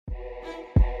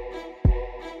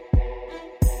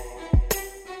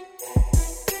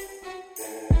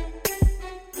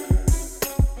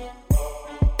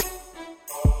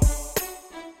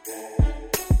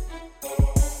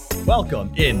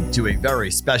Welcome into a very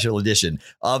special edition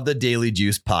of the Daily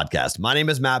Juice podcast. My name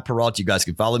is Matt Perrault. You guys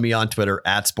can follow me on Twitter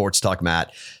at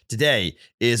SportsTalkMatt. Today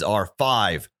is our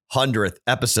 500th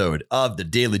episode of the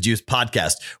Daily Juice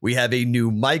podcast. We have a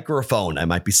new microphone. I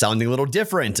might be sounding a little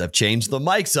different. I've changed the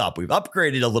mics up. We've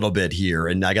upgraded a little bit here,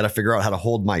 and I got to figure out how to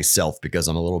hold myself because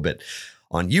I'm a little bit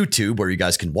on YouTube where you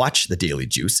guys can watch the Daily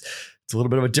Juice. It's a little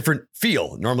bit of a different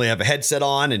feel. Normally I have a headset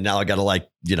on, and now I got to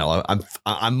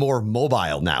I'm more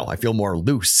mobile now. I feel more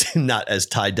loose, not as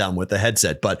tied down with the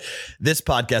headset. But this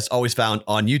podcast always found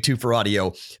on YouTube for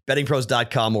audio,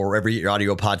 bettingpros.com, or wherever your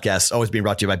audio podcasts, always being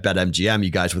brought to you by BetMGM.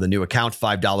 You guys with a new account,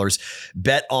 $5.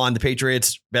 Bet on the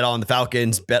Patriots, bet on the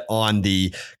Falcons, bet on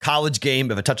the college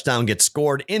game. If a touchdown gets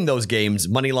scored in those games,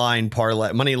 money line,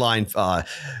 parlay, money line,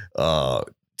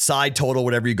 side total,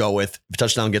 whatever you go with. If a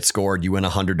touchdown gets scored, you win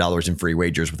 $100 in free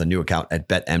wagers with a new account at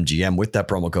BetMGM with that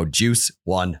promo code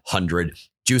JUICE100.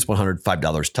 JUICE100,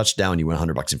 $5 touchdown. You win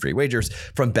 $100 in free wagers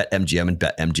from BetMGM and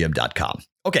BetMGM.com.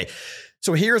 Okay,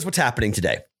 so here's what's happening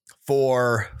today.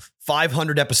 For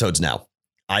 500 episodes now,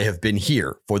 I have been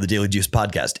here for the Daily Juice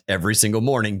podcast every single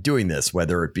morning doing this,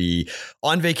 whether it be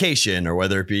on vacation or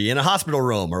whether it be in a hospital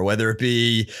room or whether it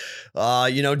be,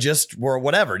 just or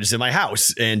whatever, just in my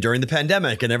house and during the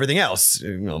pandemic and everything else,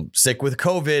 sick with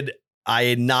COVID.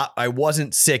 I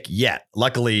wasn't sick yet.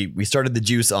 Luckily, we started the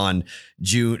juice on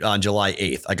July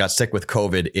 8th. I got sick with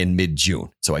COVID in mid-June,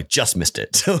 so I just missed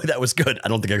it. So that was good. I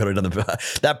don't think I could have done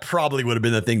that probably would have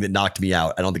been the thing that knocked me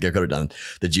out. I don't think I could have done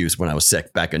the juice when I was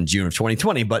sick back in June of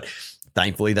 2020, but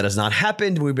thankfully that has not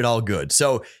happened. We've been all good.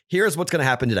 So here's what's going to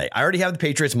happen today. I already have the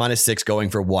Patriots -6 going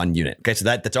for 1 unit. Okay, so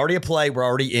that's already a play. We're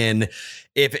already in.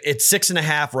 If it's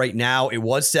 6.5 right now, it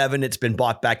was 7. It's been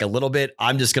bought back a little bit.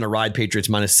 I'm just going to ride Patriots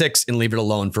 -6 and leave it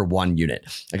alone for 1 unit.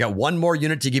 I got one more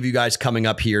unit to give you guys coming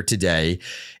up here today,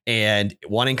 and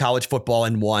one in college football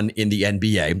and one in the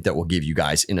NBA that we'll give you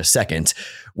guys in a second.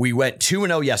 We went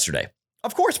 2-0 yesterday.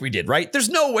 Of course we did, right? There's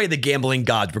no way the gambling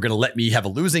gods were going to let me have a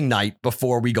losing night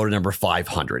before we go to number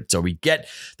 500. So we get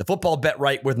the football bet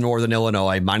right with Northern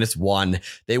Illinois, -1.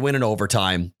 They win in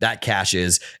overtime. That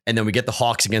cashes. And then we get the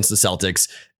Hawks against the Celtics.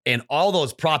 And all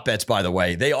those prop bets, by the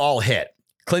way, they all hit.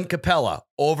 Clint Capella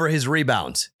over his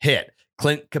rebounds, hit.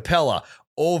 Clint Capella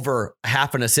over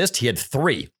half an assist. He had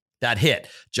 3. That hit.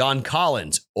 John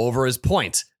Collins over his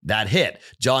points. That hit.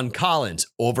 John Collins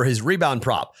over his rebound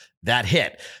prop. That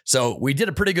hit. So we did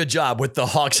a pretty good job with the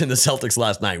Hawks and the Celtics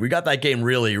last night. We got that game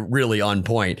really, really on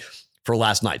point for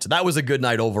last night. So that was a good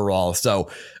night overall. So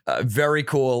very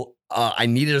cool. I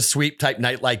needed a sweep type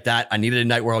night like that. I needed a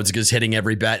night where I was just hitting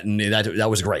every bet, and that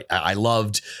was great. I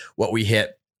loved what we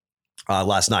hit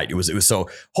last night. It was so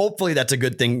hopefully that's a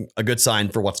good thing, a good sign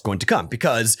for what's going to come,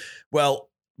 because, well,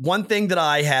 one thing that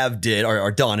I have did or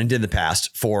done and did in the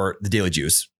past for the Daily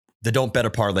Juice, the don't bet a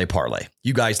parlay.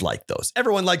 You guys like those.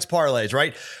 Everyone likes parlays,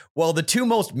 right? Well, the 2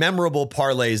 most memorable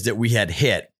parlays that we had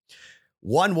hit,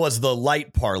 one was the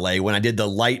light parlay when I did the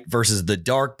light versus the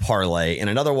dark parlay.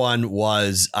 And another one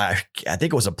was, I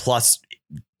think it was a plus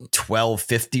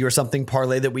 1250 or something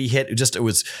parlay that we hit. It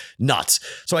was nuts.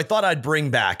 So I thought I'd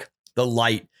bring back the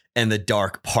light and the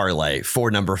dark parlay for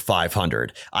number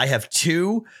 500. I have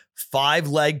 2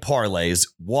 5-leg parlays,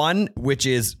 one which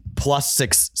is plus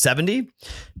 670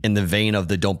 in the vein of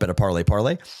the don't bet a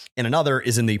parlay, and another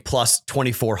is in the plus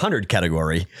 2400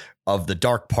 category of the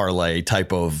dark parlay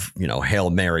type of, Hail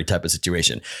Mary type of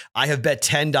situation. I have bet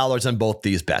 $10 on both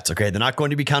these bets. Okay, they're not going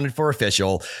to be counted for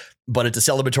official, but it's a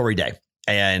celebratory day.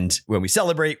 And when we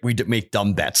celebrate, we make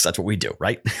dumb bets. That's what we do,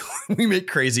 right? We make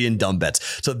crazy and dumb bets.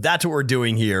 So that's what we're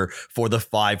doing here for the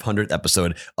 500th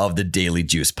episode of the Daily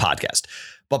Juice podcast.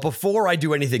 But before I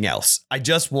do anything else, I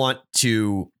just want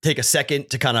to take a second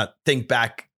to kind of think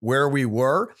back where we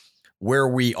were, where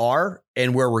we are,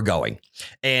 and where we're going.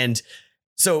 And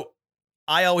so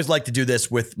I always like to do this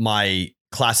with my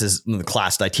classes, the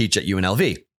class that I teach at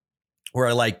UNLV, where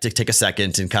I like to take a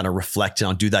second and kind of reflect, and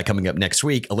I'll do that coming up next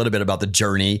week, a little bit about the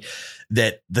journey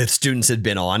that the students had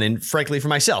been on, and frankly for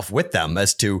myself with them,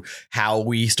 as to how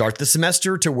we start the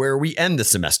semester to where we end the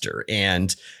semester,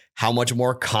 and how much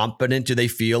more competent do they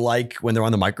feel like when they're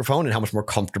on the microphone, and how much more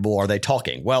comfortable are they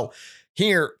talking? Well,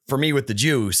 here for me with the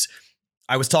juice,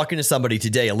 I was talking to somebody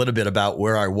today a little bit about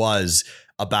where I was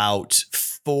about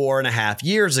 4.5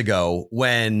 years ago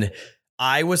when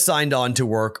I was signed on to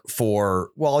work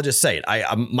for, well, I'll just say it.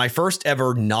 My first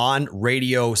ever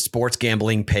non-radio sports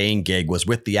gambling paying gig was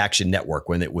with the Action Network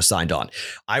when it was signed on.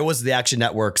 I was the Action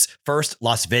Network's first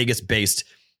Las Vegas-based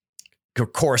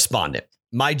correspondent.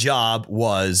 My job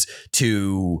was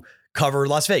to cover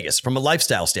Las Vegas from a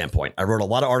lifestyle standpoint. I wrote a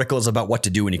lot of articles about what to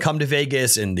do when you come to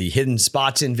Vegas and the hidden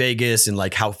spots in Vegas and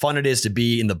like how fun it is to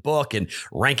be in the book and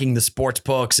ranking the sports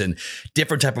books and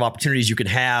different type of opportunities you can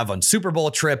have on Super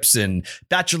Bowl trips and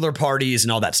bachelor parties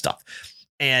and all that stuff.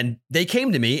 And they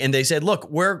came to me and they said, look,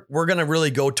 we're going to really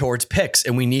go towards picks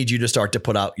and we need you to start to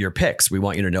put out your picks. We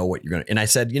want you to know what you're going to. And I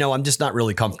said, I'm just not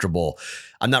really comfortable.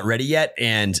 I'm not ready yet.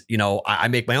 And, I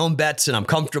make my own bets and I'm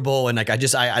comfortable. And like,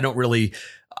 I don't really,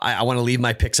 I want to leave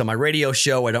my picks on my radio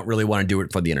show. I don't really want to do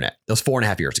it for the internet. That was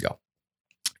 4.5 years ago.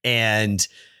 And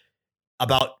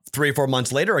about 3 or 4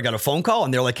 months later, I got a phone call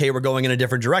and they're like, hey, we're going in a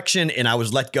different direction. And I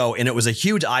was let go. And it was a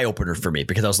huge eye opener for me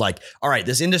because I was like, all right,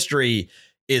 this industry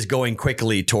is going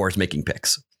quickly towards making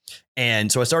picks.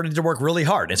 And so I started to work really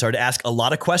hard and started to ask a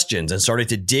lot of questions and started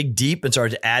to dig deep and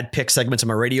started to add pick segments on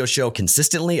my radio show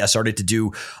consistently. I started to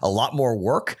do a lot more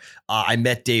work. I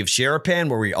met Dave Sharapan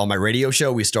where on my radio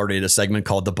show, we started a segment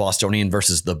called The Bostonian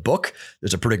versus the Book.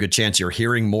 There's a pretty good chance you're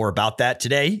hearing more about that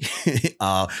today,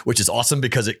 which is awesome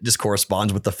because it just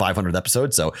corresponds with the 500th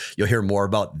episode. So you'll hear more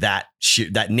about that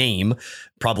name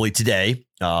probably today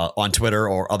on Twitter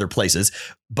or other places.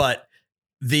 But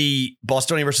the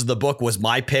Bostonian versus the Book was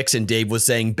my picks and Dave was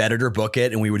saying bet it or book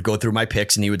it. And we would go through my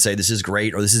picks and he would say, this is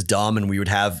great or this is dumb. And we would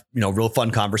have, real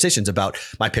fun conversations about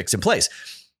my picks and plays.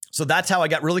 So that's how I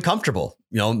got really comfortable,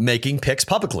 making picks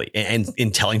publicly and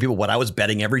in telling people what I was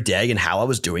betting every day and how I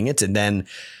was doing it. And then,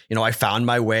 I found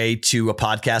my way to a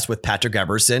podcast with Patrick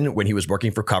Everson when he was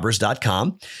working for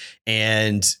covers.com.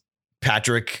 And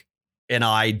Patrick and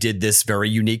I did this very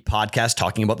unique podcast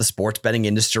talking about the sports betting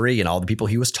industry and all the people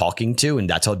he was talking to. And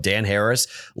that's how Dan Harris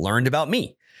learned about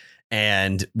me.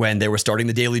 And when they were starting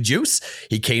the Daily Juice,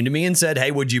 he came to me and said,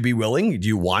 hey, would you be willing? Do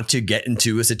you want to get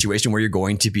into a situation where you're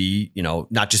going to be,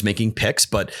 not just making picks,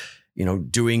 but,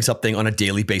 doing something on a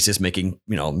daily basis, making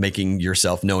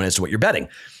yourself known as to what you're betting?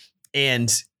 And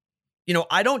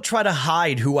I don't try to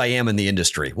hide who I am in the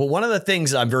industry. Well, one of the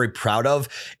things that I'm very proud of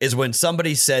is when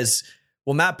somebody says,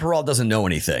 well, Matt Perrault doesn't know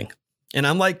anything. And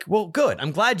I'm like, well, good.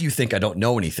 I'm glad you think I don't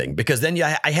know anything because then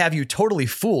I have you totally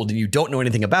fooled and you don't know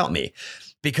anything about me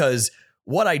because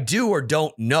what I do or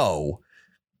don't know,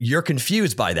 you're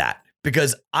confused by that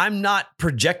because I'm not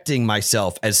projecting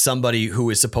myself as somebody who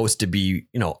is supposed to be,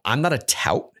 I'm not a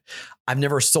tout. I've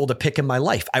never sold a pick in my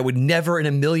life. I would never in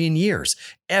a million years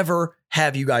ever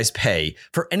have you guys pay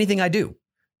for anything I do,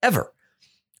 ever.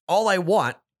 All I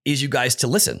want is you guys to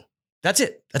listen. That's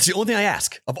it. That's the only thing I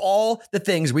ask of all the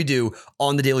things we do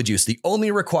on the Daily Juice. The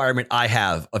only requirement I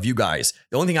have of you guys,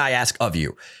 the only thing I ask of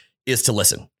you is to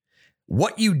listen.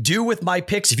 What you do with my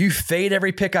picks, if you fade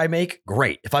every pick I make,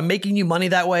 great. If I'm making you money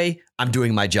that way, I'm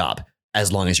doing my job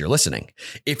as long as you're listening.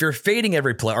 If you're fading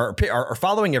every play or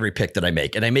following every pick that I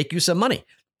make and I make you some money,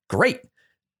 great.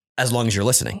 As long as you're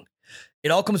listening. It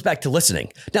all comes back to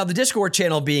listening. Now, the Discord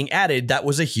channel being added, that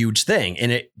was a huge thing.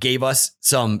 And it gave us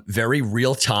some very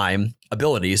real-time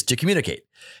abilities to communicate.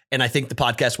 And I think the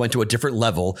podcast went to a different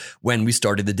level when we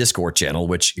started the Discord channel,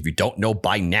 which if you don't know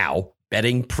by now,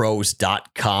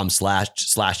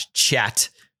 bettingpros.com/chat,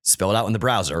 spell it out in the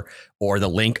browser, or the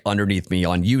link underneath me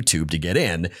on YouTube to get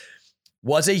in,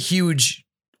 was a huge,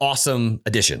 awesome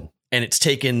addition. And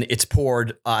it's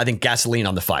poured, I think, gasoline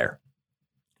on the fire.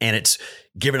 And it's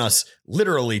given us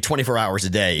literally 24 hours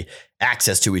a day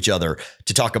access to each other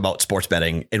to talk about sports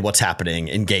betting and what's happening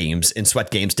in games and sweat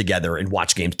games together and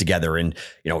watch games together and,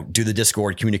 do the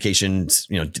Discord communications,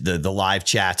 the live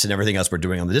chats and everything else we're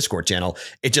doing on the Discord channel.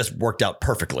 It just worked out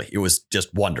perfectly. It was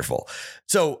just wonderful.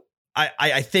 So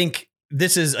I think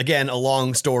this is, again, a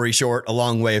long story short, a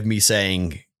long way of me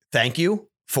saying thank you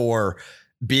for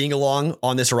being along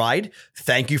on this ride.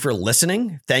 Thank you for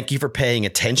listening. Thank you for paying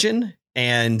attention.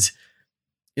 And,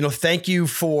 thank you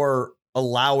for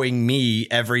allowing me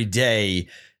every day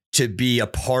to be a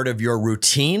part of your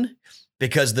routine,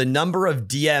 because the number of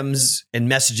DMs and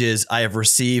messages I have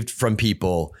received from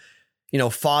people,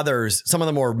 fathers, some of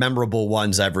the more memorable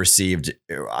ones I've received,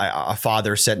 a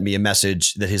father sent me a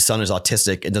message that his son is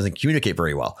autistic and doesn't communicate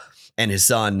very well. And his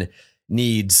son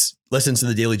listens to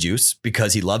the Daily Juice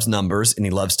because he loves numbers and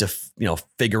he loves to,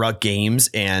 figure out games.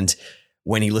 And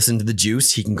when he listened to the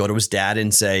Juice, he can go to his dad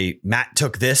and say, Matt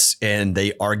took this, and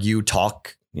they argue,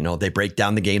 talk, they break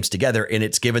down the games together, and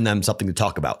it's given them something to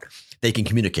talk about. They can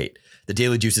communicate. The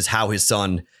Daily Juice is how his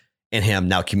son and him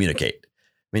now communicate. I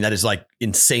mean, that is like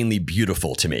insanely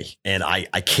beautiful to me. And I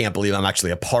can't believe I'm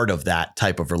actually a part of that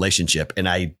type of relationship. And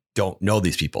I don't know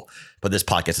these people, but this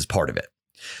podcast is part of it.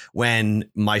 When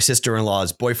my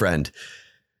sister-in-law's boyfriend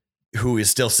who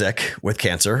is still sick with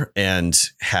cancer and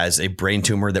has a brain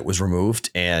tumor that was removed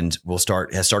and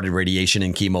has started radiation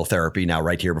and chemotherapy now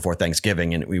right here before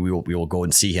Thanksgiving. And we will go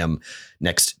and see him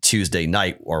next Tuesday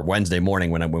night or Wednesday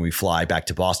morning when we fly back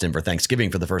to Boston for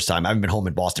Thanksgiving for the first time. I haven't been home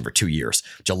in Boston for 2 years.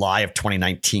 July of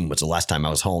 2019 was the last time I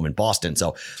was home in Boston.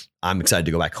 So I'm excited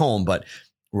to go back home, but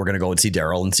we're going to go and see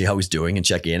Daryl and see how he's doing and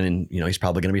check in. And, he's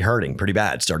probably going to be hurting pretty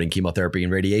bad, starting chemotherapy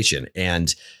and radiation.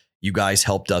 And you guys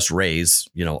helped us raise,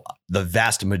 the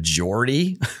vast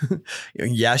majority.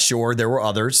 Yeah, sure. There were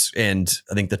others. And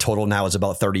I think the total now is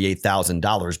about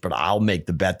 $38,000, but I'll make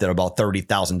the bet that about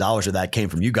 $30,000 of that came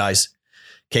from you guys,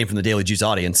 came from the Daily Juice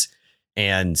audience.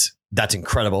 And that's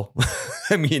incredible.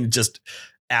 I mean, just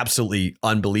absolutely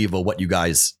unbelievable what you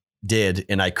guys did.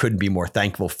 And I couldn't be more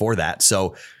thankful for that.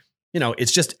 So,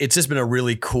 it's just been a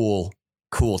really cool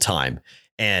time.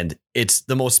 And it's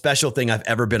the most special thing I've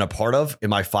ever been a part of in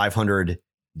my 500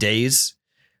 days.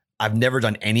 I've never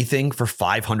done anything for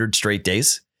 500 straight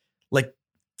days. Like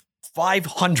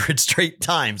 500 straight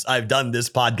times I've done this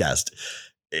podcast.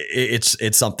 It's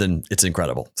something, it's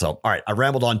incredible. So, all right, I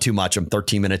rambled on too much. I'm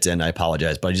 13 minutes in. I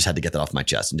apologize, but I just had to get that off my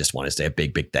chest and just want to say a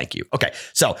big, big thank you. Okay,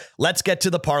 so let's get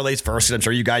to the parlays first. I'm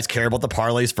sure you guys care about the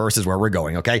parlays first is where we're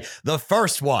going, okay? The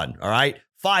first one, all right,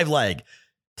 5-leg.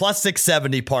 Plus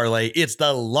 670 parlay. It's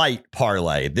the light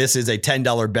parlay. This is a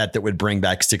 $10 bet that would bring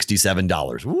back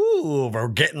 $67. Ooh, we're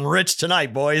getting rich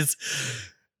tonight, boys.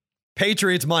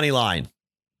 Patriots money line.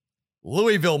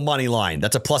 Louisville money line.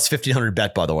 That's a plus 1,500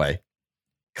 bet, by the way.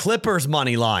 Clippers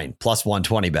money line. Plus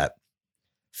 120 bet.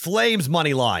 Flames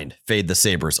money line. Fade the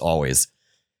Sabres always.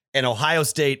 And Ohio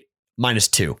State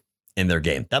 -2 in their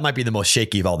game. That might be the most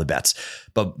shaky of all the bets.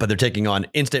 But they're taking on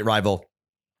in-state rival.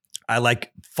 I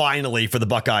like finally for the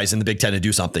Buckeyes in the Big Ten to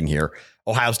do something here.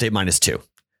 Ohio State -2.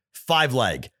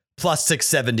 5-leg plus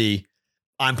 670.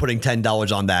 I'm putting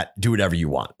 $10 on that. Do whatever you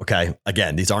want. Okay.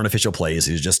 Again, these aren't official plays.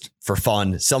 These are just for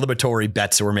fun, celebratory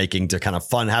bets that we're making to kind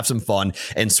of have some fun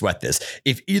and sweat this.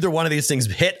 If either one of these things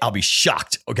hit, I'll be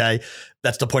shocked. Okay.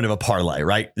 That's the point of a parlay,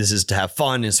 right? This is to have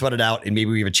fun and sweat it out. And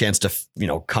maybe we have a chance to,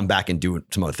 come back and do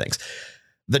some other things.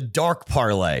 The dark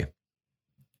parlay.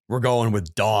 We're going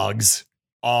with dogs.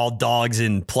 All dogs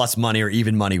in plus money or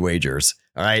even money wagers.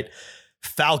 All right.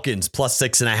 Falcons plus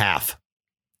 6.5.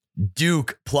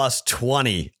 Duke plus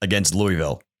 20 against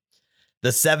Louisville.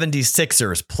 The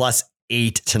 76ers plus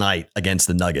 8 tonight against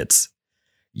the Nuggets.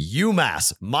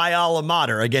 UMass, my alma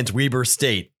mater, against Weber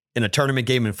State in a tournament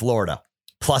game in Florida.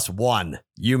 +1.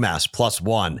 UMass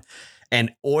 +1.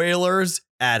 And Oilers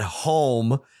at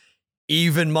home,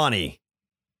 even money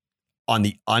on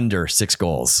the under 6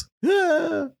 goals.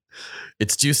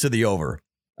 It's juice to the over.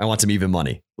 I want some even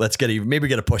money. Let's get even, maybe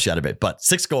get a push out of it. But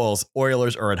 6 goals,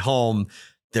 Oilers are at home.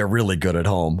 They're really good at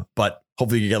home, but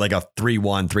hopefully you get like a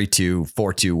 3-1, 3-2,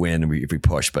 4-2 win if we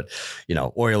push. But,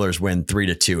 Oilers win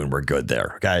 3-2 and we're good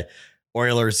there. Okay.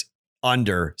 Oilers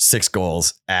under 6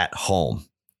 goals at home.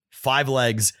 5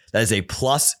 legs. That is a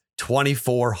plus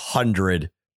 2,400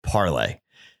 parlay.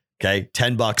 Okay.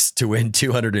 $10 to win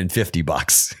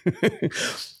 $250.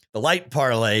 The light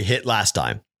parlay hit last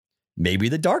time. Maybe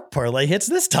the dark parlay hits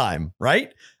this time,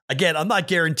 right? Again, I'm not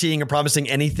guaranteeing or promising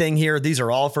anything here. These are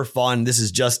all for fun. This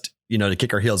is just, to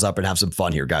kick our heels up and have some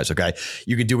fun here, guys. Okay.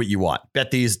 You can do what you want.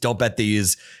 Bet these, don't bet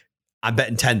these. I'm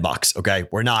betting $10. Okay.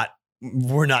 We're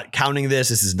not counting this.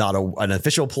 This is not an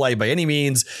official play by any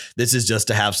means. This is just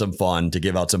to have some fun, to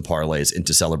give out some parlays and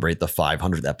to celebrate the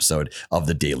 500th episode of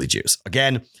the Daily Juice.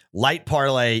 Again, light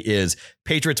parlay is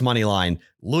Patriots money line,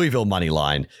 Louisville money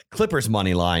line, Clippers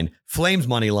money line, Flames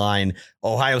money line,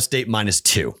 Ohio State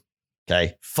 -2.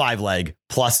 Okay. 5-leg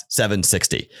plus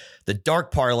 760. The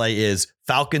dark parlay is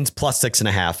Falcons plus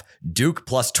 6.5, Duke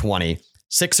plus 20,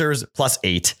 Sixers plus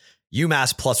 8,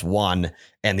 UMass plus 1,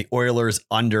 and the Oilers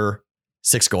under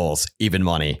 6 goals, even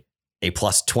money, a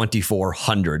plus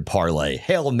 2,400 parlay.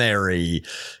 Hail Mary,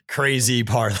 crazy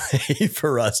parlay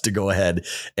for us to go ahead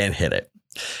and hit it.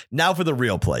 Now for the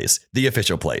real plays, the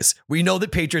official plays. We know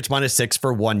that Patriots -6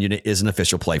 for 1 unit is an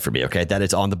official play for me. Okay. That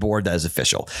is on the board. That is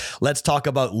official. Let's talk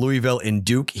about Louisville and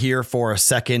Duke here for a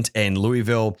second. And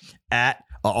Louisville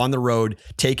on the road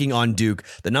taking on Duke.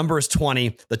 The number is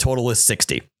 20. The total is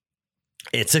 60.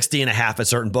 It's 60.5 at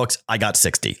certain books. I got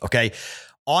 60. Okay.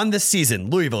 On the season,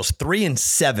 Louisville's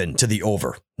 3-7 to the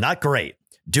over. Not great.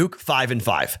 Duke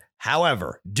 5-5.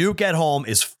 However, Duke at home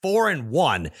is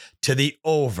 4-1 to the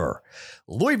over.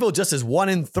 Louisville just is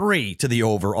 1-3 to the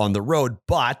over on the road,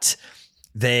 but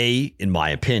they, in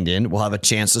my opinion, will have a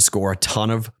chance to score a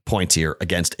ton of points here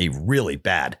against a really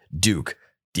bad Duke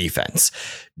defense.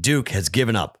 Duke has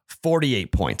given up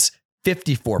 48 points,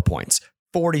 54 points,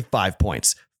 45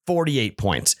 points, 48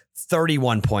 points,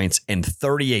 31 points, and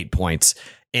 38 points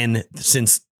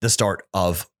since the start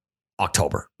of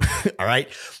October. All right.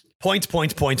 Points.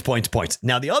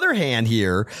 Now, the other hand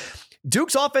here,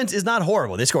 Duke's offense is not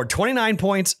horrible. They scored 29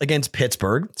 points against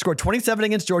Pittsburgh, scored 27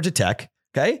 against Georgia Tech.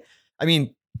 Okay. I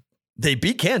mean, they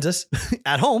beat Kansas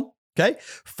at home. Okay.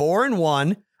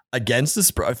 4-1 against the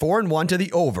spread, 4-1 to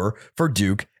the over for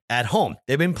Duke at home.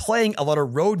 They've been playing a lot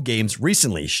of road games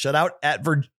recently. Shut out at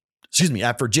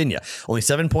Virginia. Only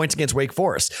 7 points against Wake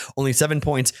Forest. Only 7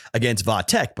 points against Va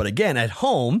Tech. But again, at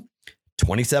home,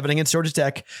 27 against Georgia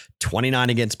Tech, 29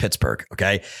 against Pittsburgh.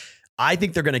 Okay. I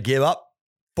think they're going to give up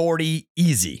 40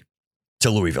 easy to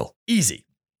Louisville. Easy.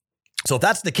 So if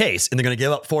that's the case, and they're going to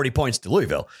give up 40 points to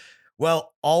Louisville,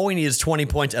 well, all we need is 20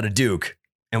 points out of Duke,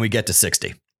 and we get to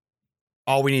 60.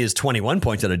 All we need is 21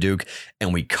 points out of Duke,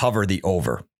 and we cover the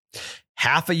over.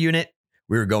 Half a unit,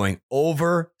 we were going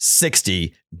over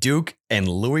 60. Duke and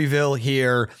Louisville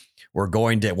here. We're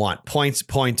going to want points.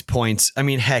 I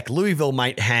mean, heck, Louisville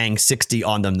might hang 60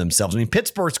 on them themselves. I mean,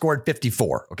 Pittsburgh scored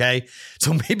 54, okay?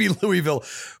 So maybe Louisville,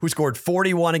 who scored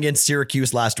 41 against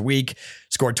Syracuse last week,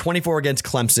 scored 24 against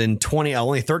Clemson,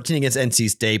 only 13 against NC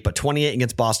State, but 28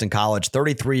 against Boston College,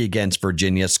 33 against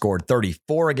Virginia, scored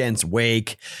 34 against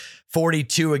Wake,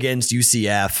 42 against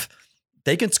UCF.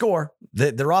 They can score.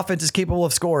 Their offense is capable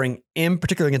of scoring, in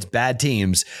particular against bad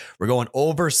teams. We're going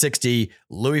over 60.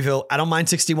 Louisville, I don't mind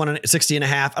 60 and a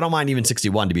half. I don't mind even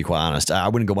 61, to be quite honest. I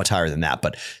wouldn't go much higher than that,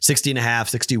 but 60 and a half,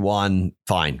 61,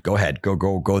 fine. Go ahead.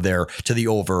 Go there to the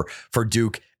over for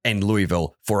Duke and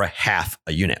Louisville for a half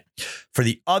a unit. For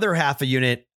the other half a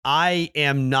unit, I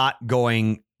am not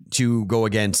going to go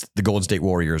against the Golden State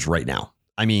Warriors right now.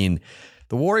 I mean,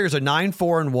 the Warriors are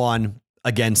 9-4-1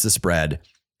 against the spread.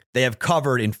 They have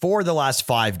covered in 4 of the last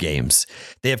 5 games.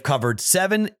 They have covered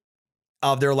 7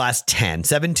 of their last 10,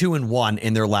 7-2-1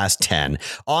 in their last 10.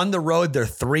 On the road, they're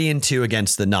 3-2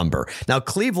 against the number. Now,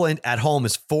 Cleveland at home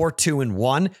is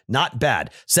 4-2-1. Not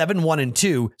bad.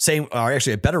 7-1-2, same, or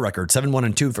actually a better record,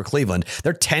 7-1-2 for Cleveland.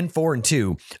 They're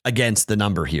 10-4-2 against the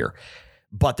number here.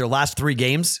 But their last 3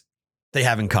 games, they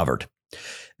haven't covered.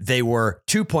 They were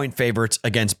 2-point favorites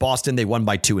against Boston. They won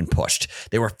by 2 and pushed.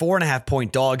 They were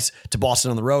 4.5-point dogs to Boston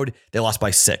on the road. They lost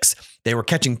by 6. They were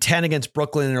catching 10 against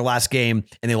Brooklyn in their last game,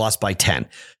 and they lost by 10.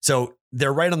 So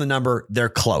they're right on the number. They're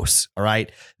close. All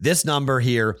right. This number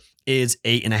here is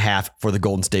 8.5 for the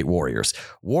Golden State Warriors.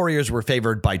 Warriors were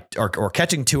favored by or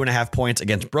catching 2.5 points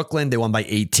against Brooklyn. They won by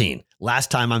 18.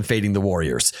 Last time I'm fading the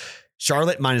Warriors.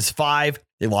 Charlotte -5.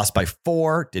 They lost by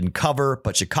 4, didn't cover,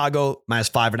 but Chicago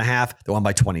 -5.5. They won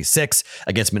by 26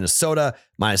 against Minnesota,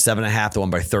 -7.5. They won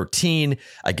by 13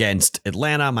 against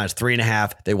Atlanta,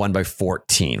 -3.5. They won by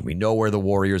 14. We know where the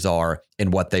Warriors are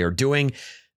and what they are doing.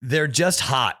 They're just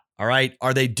hot. All right.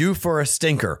 Are they due for a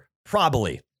stinker?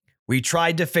 Probably. We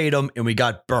tried to fade them and we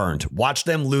got burned. Watch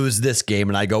them lose this game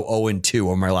and I go 0-2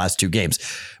 on my last 2 games.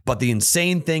 But the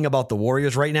insane thing about the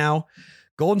Warriors right now,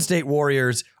 Golden State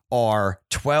Warriors are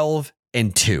 12-2.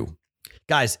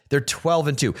 Guys, they're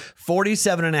 12-2,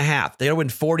 47.5. They got to win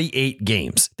 48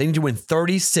 games. They need to win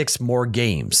 36 more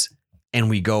games. And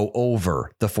we go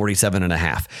over the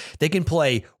 47.5. They can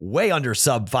play way under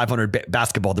sub 500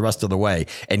 basketball the rest of the way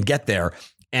and get there.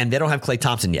 And they don't have Klay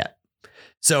Thompson yet.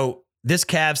 So this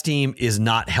Cavs team is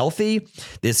not healthy.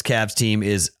 This Cavs team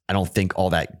is, I don't think,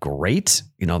 all that great.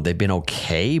 You know, they've been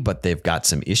okay, but they've got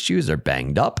some issues. They're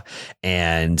banged up.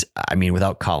 And I mean,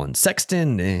 without Colin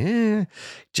Sexton,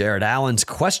 Jared Allen's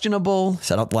questionable.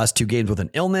 Set out the last 2 games with an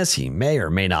illness. He may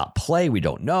or may not play. We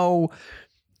don't know.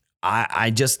 I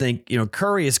just think, you know,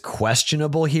 Curry is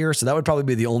questionable here. So that would probably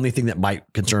be the only thing that might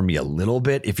concern me a little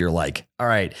bit. If you're like, all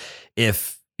right,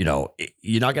 if, you know,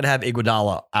 you're not going to have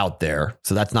Iguodala out there.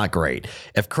 So that's not great.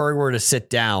 If Curry were to sit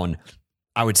down,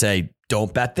 I would say,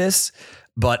 don't bet this,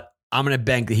 but I'm going to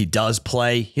bank that he does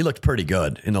play. He looked pretty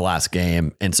good in the last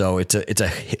game. And so it's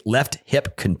a left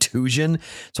hip contusion.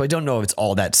 So I don't know if it's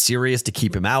all that serious to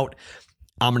keep him out.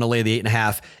 I'm going to lay the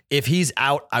 8.5. If he's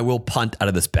out, I will punt out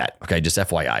of this bet. Okay, just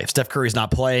FYI. If Steph Curry's not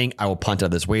playing, I will punt out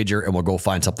of this wager and we'll go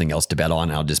find something else to bet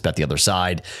on. I'll just bet the other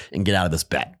side and get out of this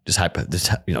bet. Just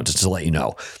to let you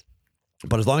know.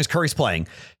 But as long as Curry's playing,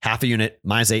 half a unit,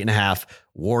 -8.5,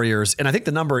 Warriors. And I think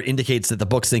the number indicates that the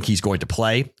books think he's going to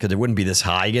play because it wouldn't be this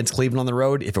high against Cleveland on the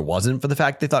road if it wasn't for the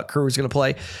fact they thought Curry was going to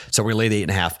play. So we lay the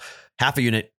 8.5, half a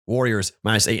unit, Warriors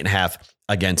 -8.5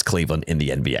 against Cleveland in the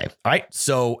NBA. All right.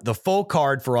 So the full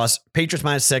card for us, Patriots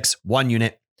 -6, 1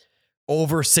 unit,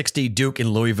 over 60 Duke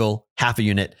and Louisville, half a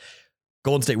unit,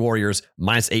 Golden State Warriors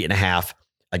 -8.5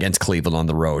 against Cleveland on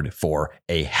the road for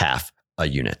a half a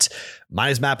unit. My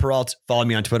name is Matt Perrault. Follow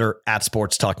me on Twitter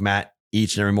 @SportsTalkMatt.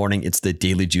 each and every morning. It's the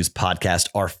Daily Juice Podcast,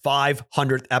 our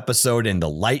 500th episode in the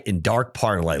light and dark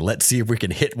parlay. Let's see if we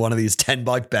can hit one of these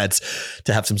 $10 bets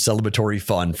to have some celebratory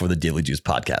fun for the Daily Juice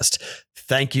Podcast.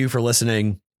 Thank you for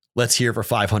listening. Let's hear for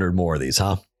 500 more of these,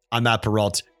 huh? I'm Matt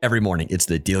Perrault. Every morning, it's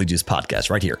the Daily Juice Podcast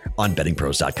right here on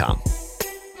bettingpros.com.